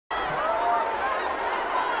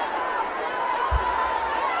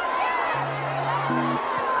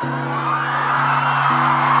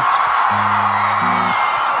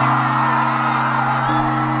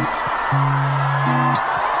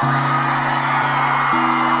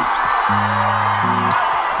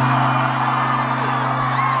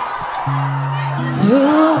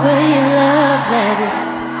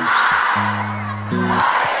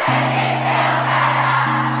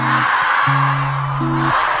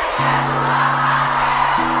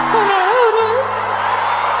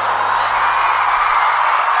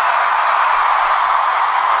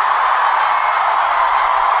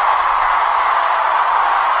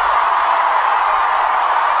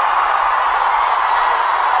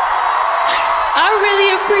I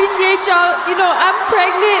really appreciate y'all. You know, I'm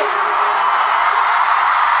pregnant.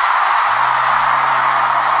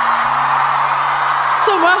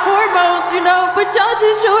 So my hormones, you know, but y'all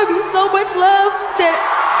just showing me so much love that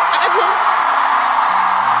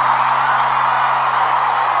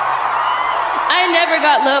I never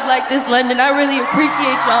got love like this, London. I really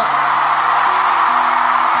appreciate y'all.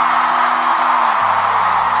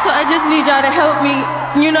 So I just need y'all to help me,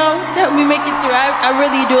 you know, help me make it through. I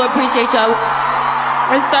really do appreciate y'all.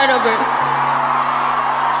 Let's start over.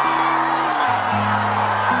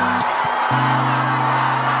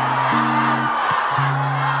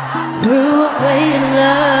 Threw away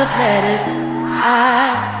love letters.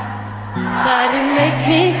 I thought it'd make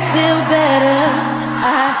me feel better.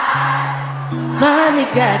 I finally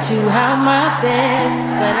got you out my bed,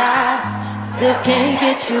 but I still can't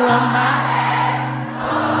get you on my head.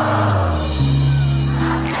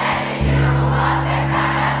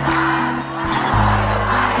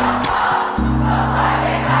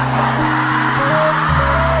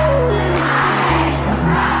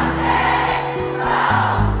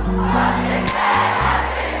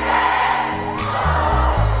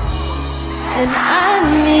 And I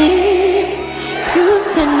need you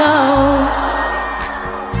to know.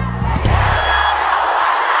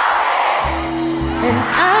 And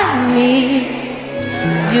I need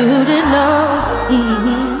you to know.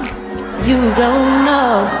 You don't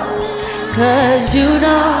know, 'cause you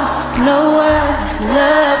don't know what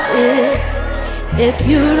love is if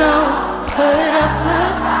you don't put up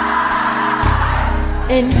with.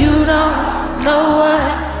 And you don't know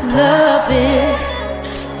what love is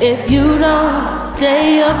if you don't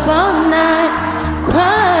stay up all night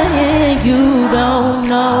crying. You don't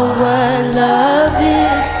know what love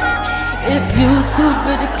is if you too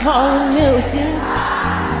good to call a million.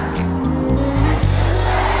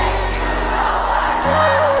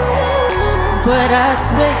 But I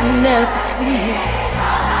swear you never see it.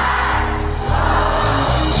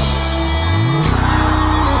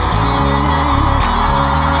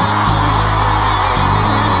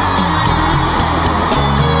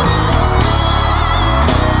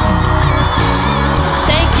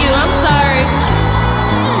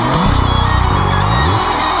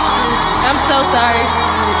 So sorry.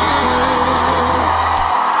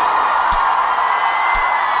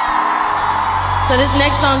 So this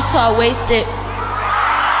next song's called Wasted.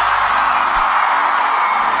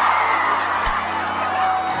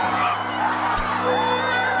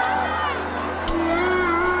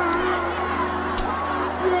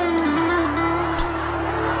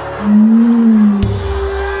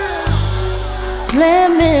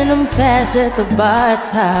 Slamming them fast at the bar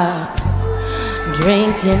tops,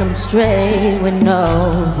 drinking them straight with no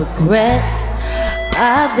regrets.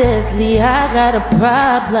 Obviously I got a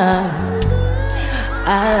problem.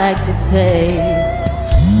 I like the taste,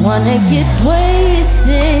 wanna get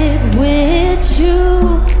wasted with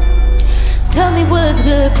you. Tell me what's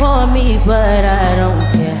good for me, but I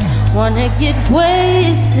don't care. Wanna get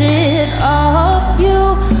wasted off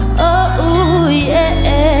you. Oh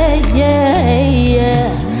yeah, yeah,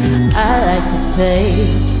 yeah. I like the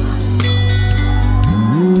taste.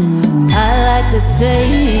 I like the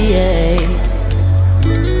taste.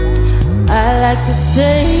 I like the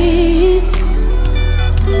taste.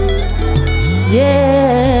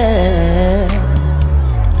 Yeah.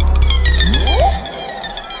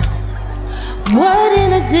 What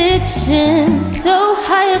an addiction, so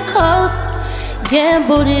high a cost.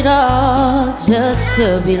 Gambled it all just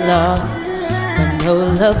to be lost. But no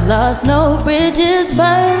love lost, no bridges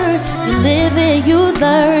burned. You live and you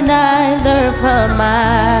learn. I learn from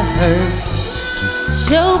my hurt.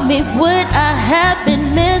 Show me what I have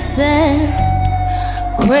been missing.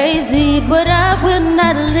 Crazy, but I will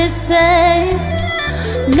not listen.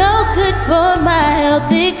 No good for my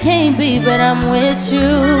health, it can't be, but I'm with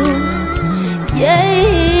you. Yeah,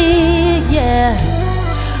 yeah.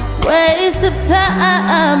 Waste of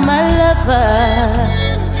time, my lover.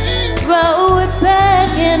 Throw it back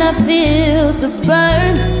and I feel the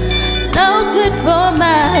burn. No good for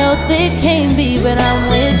my health, it can't be, but I'm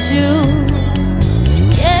with you.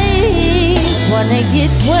 Yeah, wanna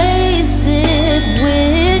get wasted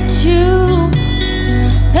with you.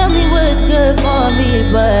 Tell me what's good for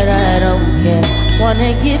me, but I don't care.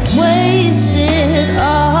 Wanna get wasted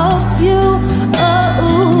off you.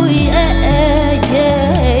 Oh yeah,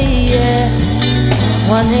 yeah, yeah.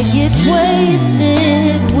 Wanna get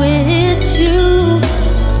wasted with you.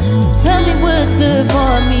 Tell me what's good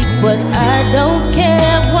for me, but I don't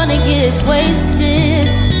care. Wanna get wasted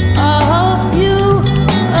off you.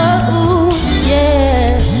 Oh,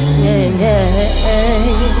 yeah, yeah, yeah.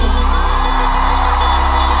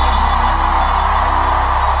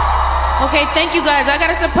 Okay, thank you guys. I got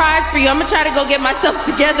a surprise for you. I'm gonna try to go get myself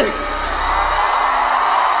together.